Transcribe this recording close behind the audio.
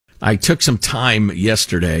I took some time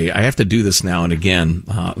yesterday. I have to do this now and again.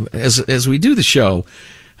 As we do the show,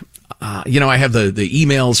 I have the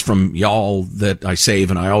emails from y'all that I save,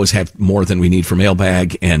 and I always have more than we need for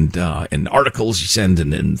mailbag and articles you send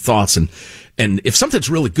and thoughts. And if something's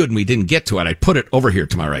really good and we didn't get to it, I put it over here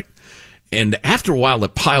to my right. And after a while, the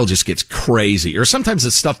pile just gets crazy. Or sometimes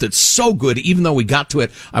it's stuff that's so good, even though we got to it,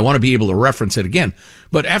 I want to be able to reference it again.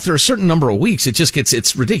 But after a certain number of weeks,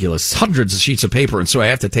 it's ridiculous. Hundreds of sheets of paper. And so I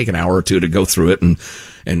have to take an hour or two to go through it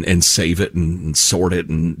and save it and sort it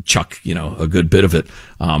and chuck, a good bit of it.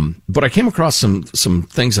 But I came across some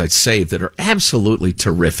things I'd saved that are absolutely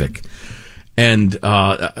terrific. And,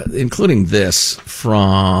 including this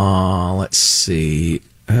from, let's see.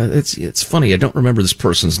 It's funny. I don't remember this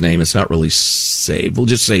person's name. It's not really saved. We'll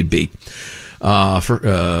just say B,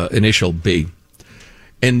 for initial B,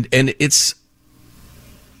 and it's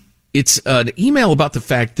an email about the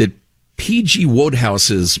fact that P.G.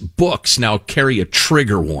 Wodehouse's books now carry a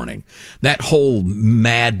trigger warning. That whole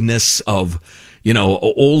madness of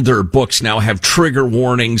older books now have trigger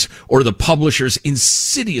warnings, or the publishers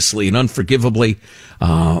insidiously and unforgivably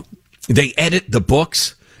they edit the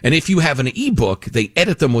books. And if you have an ebook, they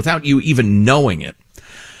edit them without you even knowing it.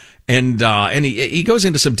 And he goes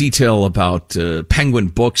into some detail about Penguin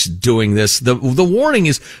Books doing this. The warning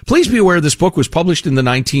is, please be aware this book was published in the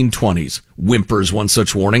 1920s. Whimpers one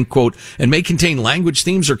such warning, quote, and may contain language,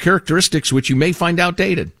 themes, or characteristics which you may find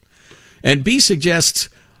outdated. And B suggests,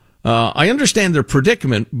 I understand their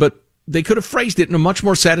predicament, but they could have phrased it in a much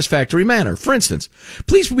more satisfactory manner. For instance,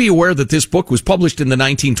 please be aware that this book was published in the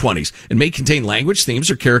 1920s and may contain language, themes,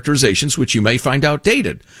 or characterizations which you may find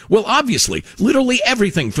outdated. Well, obviously, literally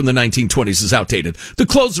everything from the 1920s is outdated. The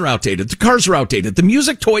clothes are outdated. The cars are outdated. The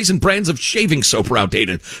music, toys, and brands of shaving soap are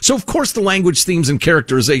outdated. So, of course, the language, themes, and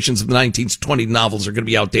characterizations of the 1920 novels are going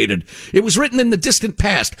to be outdated. It was written in the distant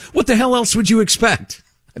past. What the hell else would you expect?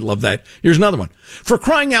 I love that. Here's another one. For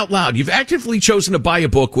crying out loud, you've actively chosen to buy a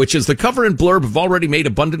book which, as the cover and blurb have already made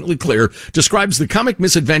abundantly clear, describes the comic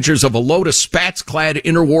misadventures of a load of spats-clad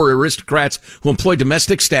interwar aristocrats who employ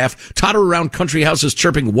domestic staff, totter around country houses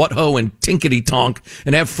chirping what-ho and tinkety-tonk,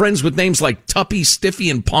 and have friends with names like Tuppy, Stiffy,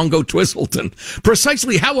 and Pongo Twistleton.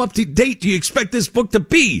 Precisely how up-to-date do you expect this book to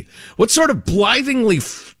be? What sort of blithering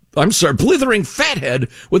fathead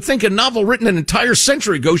would think a novel written an entire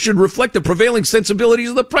century ago should reflect the prevailing sensibilities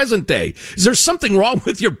of the present day? Is there something wrong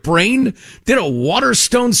with your brain? Did a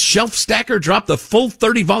Waterstone's shelf stacker drop the full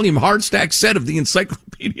 30-volume hardstack set of the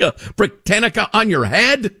Encyclopedia Britannica on your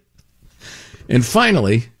head? And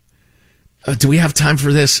finally, do we have time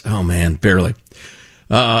for this? Oh, man, barely.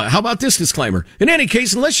 How about this disclaimer? In any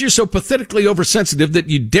case, unless you're so pathetically oversensitive that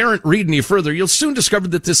you daren't read any further, you'll soon discover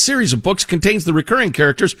that this series of books contains the recurring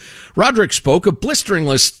characters Roderick spoke of,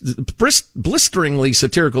 blisteringly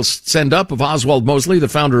satirical send-up of Oswald Mosley, the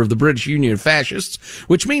founder of the British Union of Fascists,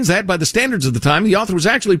 which means that, by the standards of the time, the author was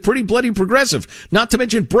actually pretty bloody progressive, not to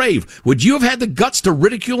mention brave. Would you have had the guts to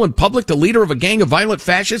ridicule in public the leader of a gang of violent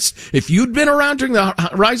fascists if you'd been around during the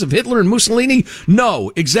rise of Hitler and Mussolini?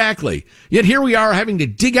 No, exactly. Yet here we are having to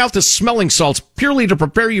dig out the smelling salts purely to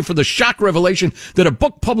prepare you for the shock revelation that a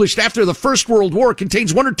book published after the First World War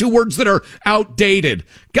contains one or two words that are outdated.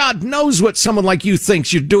 God knows what someone like you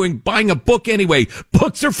thinks you're doing buying a book anyway.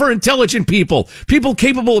 Books are for intelligent people, people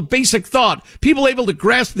capable of basic thought, people able to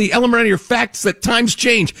grasp the elementary facts that times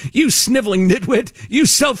change. You sniveling nitwit, you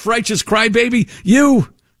self-righteous crybaby,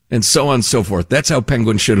 you... And so on and so forth. That's how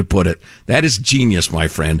Penguin should have put it. That is genius, my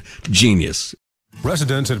friend. Genius.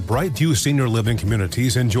 Residents at Brightview Senior Living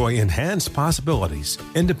Communities enjoy enhanced possibilities,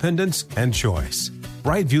 independence, and choice.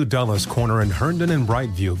 Brightview Dulles Corner in Herndon and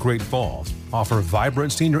Brightview, Great Falls, offer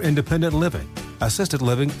vibrant senior independent living, assisted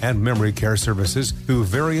living, and memory care services through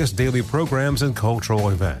various daily programs and cultural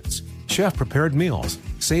events. Chef-prepared meals,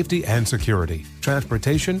 safety and security,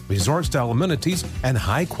 transportation, resort-style amenities, and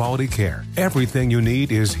high-quality care. Everything you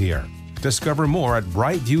need is here. Discover more at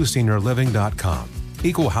brightviewseniorliving.com.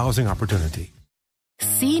 Equal housing opportunity.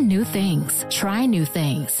 See new things, try new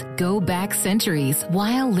things, go back centuries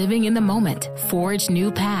while living in the moment, forge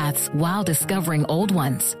new paths while discovering old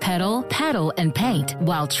ones, pedal, paddle, and paint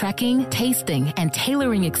while trekking, tasting, and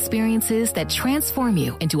tailoring experiences that transform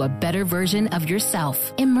you into a better version of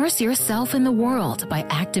yourself. Immerse yourself in the world by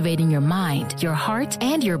activating your mind, your heart,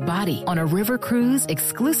 and your body on a river cruise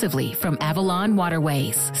exclusively from Avalon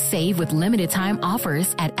Waterways. Save with limited time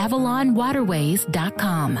offers at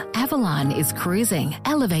AvalonWaterways.com. Avalon is cruising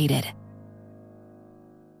elevated.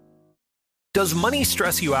 Does money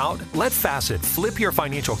stress you out? Let Facet flip your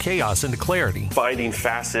financial chaos into clarity. Finding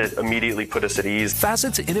Facet immediately put us at ease.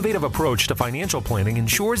 Facet's innovative approach to financial planning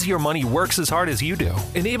ensures your money works as hard as you do,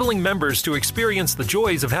 enabling members to experience the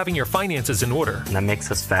joys of having your finances in order. And that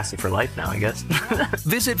makes us Facet for life now, I guess.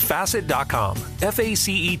 Visit Facet.com,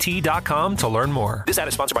 FACET.com to learn more. This ad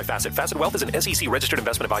is sponsored by Facet. Facet Wealth is an SEC registered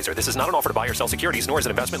investment advisor. This is not an offer to buy or sell securities, nor is it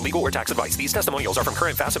investment, legal, or tax advice. These testimonials are from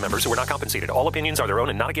current Facet members who are not compensated. All opinions are their own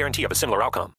and not a guarantee of a similar outcome.